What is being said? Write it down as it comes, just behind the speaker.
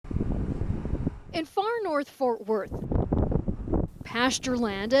In far north Fort Worth, pasture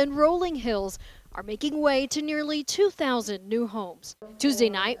land and rolling hills are making way to nearly 2,000 new homes. Tuesday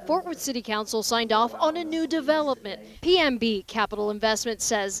night, Fort Worth City Council signed off on a new development. PMB Capital Investment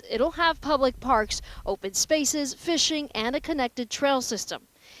says it'll have public parks, open spaces, fishing, and a connected trail system.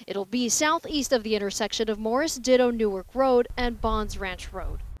 It'll be southeast of the intersection of Morris Dido Newark Road and Bonds Ranch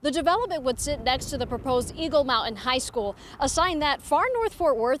Road. The development would sit next to the proposed Eagle Mountain High School, a sign that far north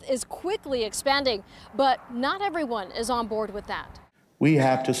Fort Worth is quickly expanding, but not everyone is on board with that. We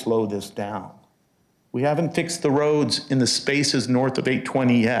have to slow this down. We haven't fixed the roads in the spaces north of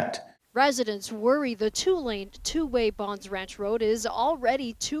 820 yet. Residents worry the two-lane, two-way Bonds Ranch Road is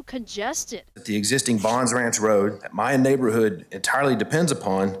already too congested. The existing Bonds Ranch Road that my neighborhood entirely depends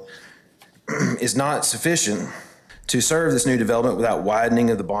upon is not sufficient to serve this new development without widening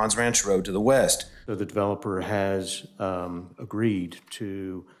of the Bonds Ranch Road to the west. So the developer has agreed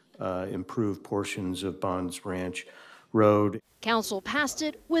to improve portions of Bonds Ranch Road. Council passed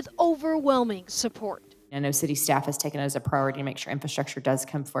it with overwhelming support. I know city staff has taken it as a priority to make sure infrastructure does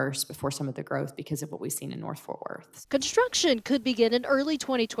come first before some of the growth because of what we've seen in North Fort Worth. Construction could begin in early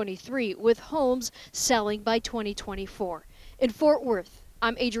 2023 with homes selling by 2024. In Fort Worth,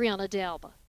 I'm Adriana De Alba.